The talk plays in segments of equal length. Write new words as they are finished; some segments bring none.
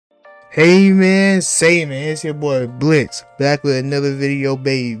Hey man, say man, it's your boy Blitz back with another video,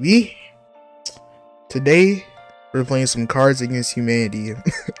 baby. Today we're playing some Cards Against Humanity.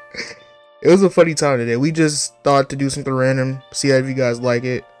 It was a funny time today. We just thought to do something random, see if you guys like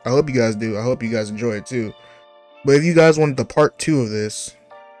it. I hope you guys do. I hope you guys enjoy it too. But if you guys wanted the part 2 of this,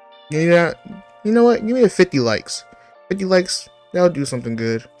 you know what? Give me a 50 likes. 50 likes, that'll do something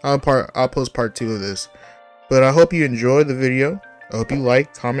good. I'll post part 2 of this. But I hope you enjoyed the video. I hope you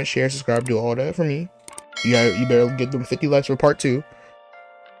like, comment, share, subscribe, do all that for me. You better get them 50 likes for part 2.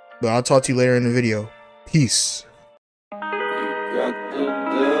 But I'll talk to you later in the video. Peace. Got the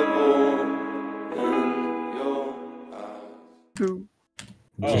devil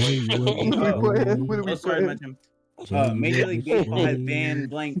in your eyes. Major League Baseball has banned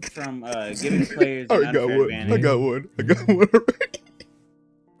blank from giving players an I unfair advantage. I got one.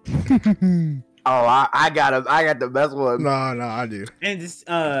 Oh, I got the best one. Nah, I do. And this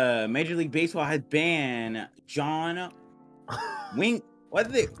Major League Baseball has banned John Wink. What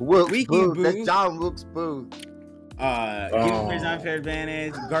is it? Wilkes Booth. That's John Wilkes Booth. Giving players an unfair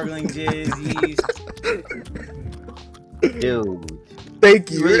advantage, gargling jizz. Dude. Thank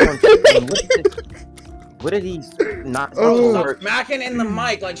you. What are these? Not Oh. Smacking in the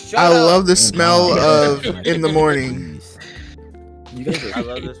mic, like shut I up. love the smell of in the morning. You guys I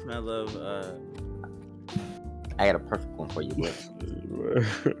love the smell of I got a perfect one for you, boy.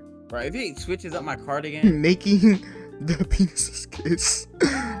 Bro, if he switches up my card again. Making the penises kiss.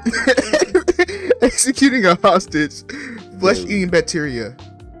 Executing a hostage. Flesh-eating bacteria.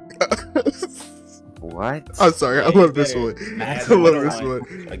 What? I'm sorry, I love this one. I love this one.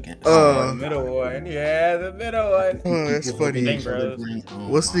 The middle one. Yeah, the middle one. Oh, that's funny. Dang, bros.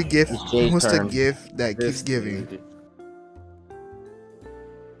 What's the gift? It's Jay's What's the turn. gift that keeps giving?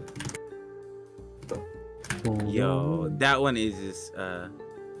 Yo, that one is just well,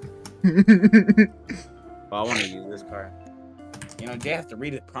 I want to use this card. You know, Jay has to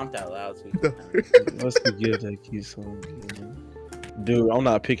read the prompt out loud. So What's the gift that keeps on giving? Dude, I'm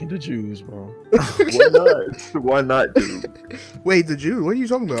not picking the Jews, bro. Why not? Why not, dude? Wait, the Jew? What are you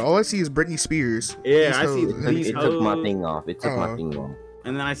talking about? All I see is Britney Spears. yeah, I see hoes. these It took my hoes, thing off. It took my thing off.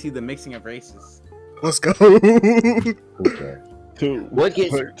 and then I see the mixing of races. Let's go. Who cares? Dude, What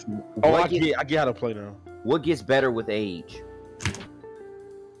gets? Oh, what I gets- get how to play now. What gets better with age?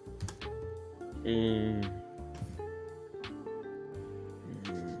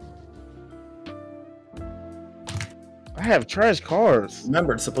 I have trash cards.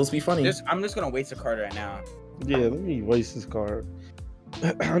 Remember, it's supposed to be funny. I'm just gonna waste a card right now. Yeah, let me waste this card.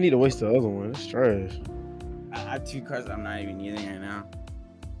 I need to waste the other one. It's trash. I have 2 cards I'm not even using right now.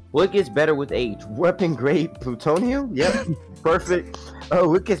 What gets better with age? Weapon grade plutonium? Yep, perfect. Oh,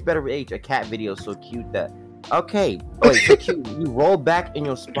 what gets better with age? A cat video so cute that. Okay, wait, so cute. You roll back and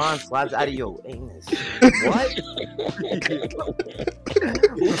your spawn slides out of your anus. What?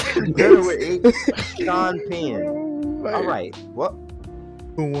 Better with age? Sean Penn. All right, what?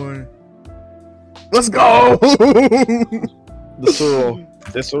 Who won? Let's go. The Sorrel.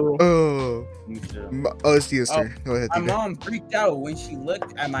 The Sorrel. Oh, it's the turn. Go ahead. My Theta. mom freaked out when she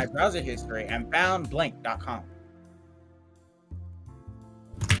looked at my browser history and found blank.com.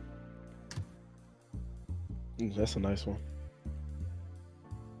 That's a nice one.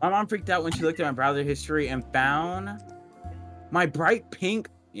 My mom freaked out when she looked at my browser history and found my bright pink.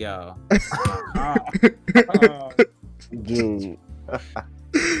 Yo. Dude.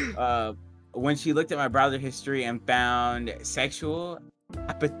 When she looked at my browser history and found sexual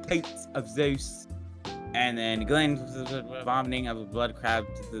appetites of Zeus, and then Glenn vomiting of a blood crab.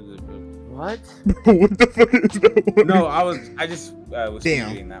 What? What the fuck is that one? No, I just was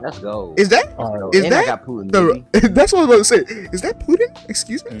Damn. reading that. Let's go. Is that? Alright. Is And I that got Putin, the? baby. That's what I was about to say. Is that Putin?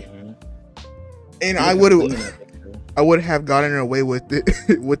 Excuse me. And I would have gotten away with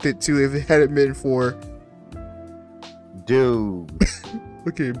it too if it hadn't been for. Dude.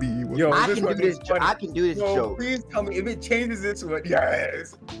 Look at me. Yo, I this can do one this. is funny. I can do this Yo, joke. please tell me if it changes this one.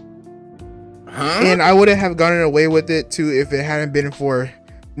 Yes. Huh? And I would have gotten away with it too if it hadn't been for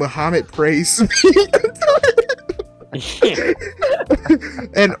Muhammad praise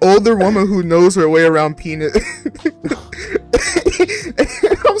an older woman who knows her way around peanut.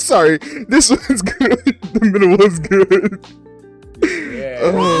 I'm sorry, this one's good. The middle one's good.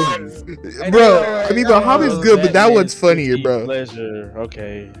 Yeah. Bro, I mean Muhammad's good, but that one's funnier, bro. Pleasure.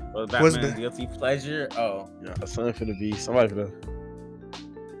 Okay. Well, What's Batman's that? guilty pleasure. Oh. Yeah, something for the beast. Somebody for the.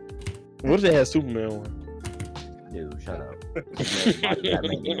 What if they had Superman one? Dude, shut up.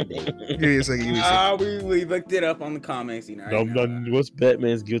 Batman every day. Give me a second. Give me a second. We looked it up on the comments, you know. What's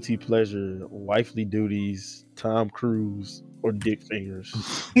Batman's guilty pleasure? Wifely duties, Tom Cruise, or dick fingers?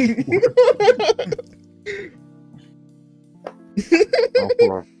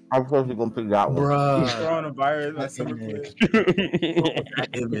 I'm probably gonna pick that one. Bruh. Coronavirus. That's so That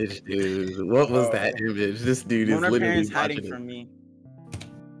image, dude. What was that image? This dude is What are my literally parents hiding watching from me?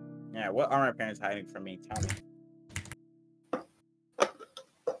 Yeah, what are my parents hiding from me? Tell me.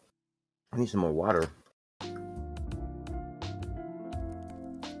 I need some more water.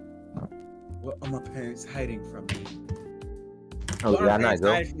 What are my parents hiding from me? Oh, What are yeah, my I'm not parents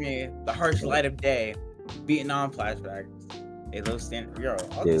go. hiding from me? The harsh light of day, Vietnam flashbacks. A low standard. Yo,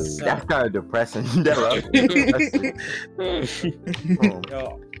 all Dude, this that's stuff. kind of depressing. That was depressing. Oh.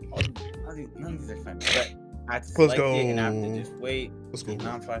 Yo, none of these are funny. But I had to Let's select go. it and I have to just wait. Let's go.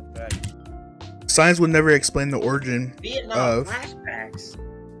 Vietnam flashback. Science would never explain the origin Vietnam of. flashbacks.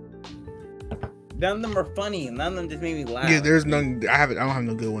 None of them are funny. None of them just made me laugh. Yeah, there's none. I don't have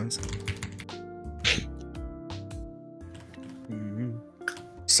no good ones.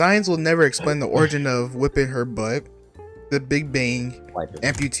 Science will never explain the origin of whipping her butt, the Big Bang, Wipe it.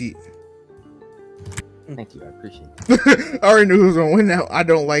 amputee. Thank you, I appreciate it. I already knew who was gonna win now. I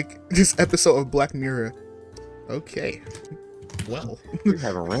don't like this episode of Black Mirror. Okay. Well. You're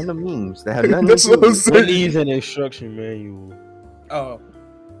having random memes that have nothing That's to what do I'm with saying. What needs an instruction manual? Oh,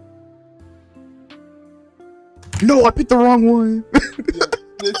 No, I picked the wrong one.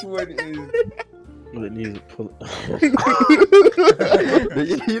 this one is. What needs a pull?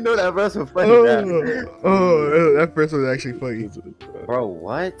 You know that verse was funny, man. Oh, that first one was actually funny. Bro,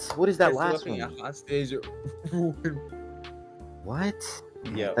 what? What is that last Looking one? a hostage. What?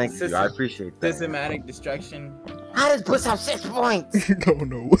 Yo, Thank you, I appreciate that. systematic destruction. How does puss have 6 points?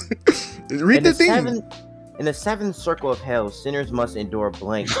 No. Read the thing. In the seventh circle of hell, sinners must endure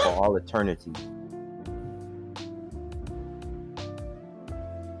blank for all eternity.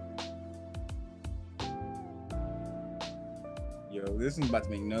 Yo, this is about to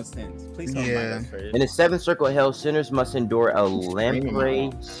make no sense. Please tell me Yeah. my first. In the seventh circle of hell, sinners must endure a lamprey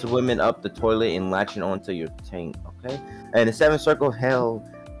swimming up the toilet and latching onto your tank. Okay. And the seventh circle of hell,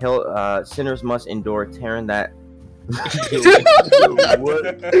 sinners must endure tearing that.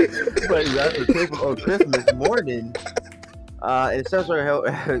 What? But that's a table on Christmas morning. And the seventh circle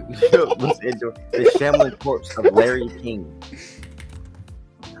of hell must endure the shambling corpse of Larry King.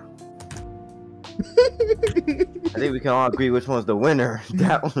 I think we can all agree which one's the winner.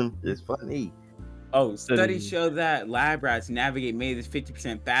 That one is funny. Oh, studies show that lab rats navigate mazes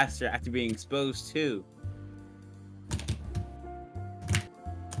 50% faster after being exposed to.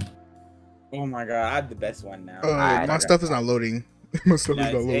 Oh my god, I have the best one now. My stuff is not loading. My stuff is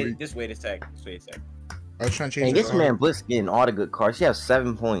not loading. Just wait a sec. Just wait a sec. I was trying to And change this the man card. Bliss getting all the good cards. She has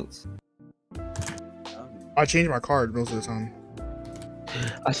 7 points. I change my card most of the time.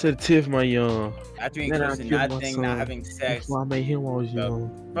 I said Tiff, my young. After being Then I exposed to killed my nothing, son. not having sex. That's why I made him while I was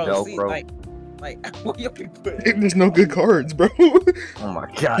young. Bro, Yo, see, bro. like, what you put? There's no good cards, bro. Oh my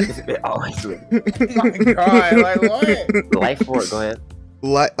god, this bit always with Oh my god, like what? life for it. Go ahead.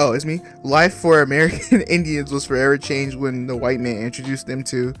 It's me. Life for American Indians was forever changed when the white man introduced them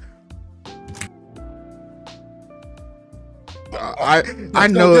to. I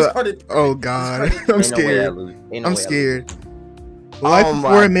know. Oh god, I'm scared. I'm scared. Life Oh for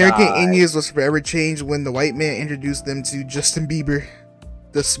my American God. Indians was forever changed when the white man introduced them to Justin Bieber,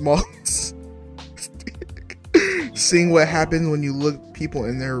 the smallest. Seeing what happens when you look people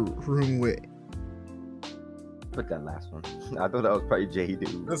in their room with. Put that last one. I thought that was probably J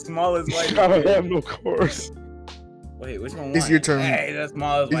dude. The smallest white. I don't have no cards. Wait, which one? It's won? your turn. Hey, the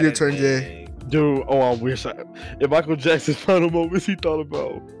smallest It's white. your is turn, big. Jay. Dude, I wish if Michael Jackson's final moments he thought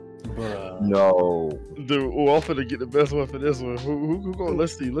about. Bruh. No, Dude, I'm finna get the best one for this one. Who going?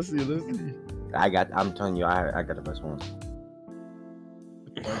 Let's see. I'm telling you, I got the best one.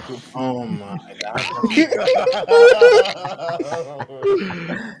 Oh my god.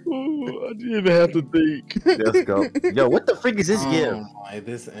 Ooh, I didn't even have to think. Let's go. Yo, what the freak is this give? Oh my,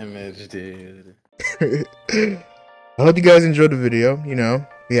 this image, dude. I hope you guys enjoyed the video. You know,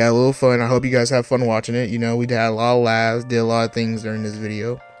 we had a little fun. I hope you guys have fun watching it. You know, we had a lot of laughs, did a lot of things during this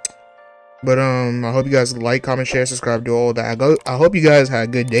video. But I hope you guys like, comment, share, subscribe, do all that. I hope you guys had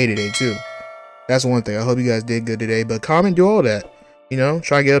a good day today too. That's one thing. I hope you guys did good today. But comment, do all that. You know,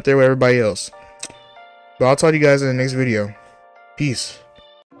 try to get up there with everybody else. But I'll talk to you guys in the next video. Peace.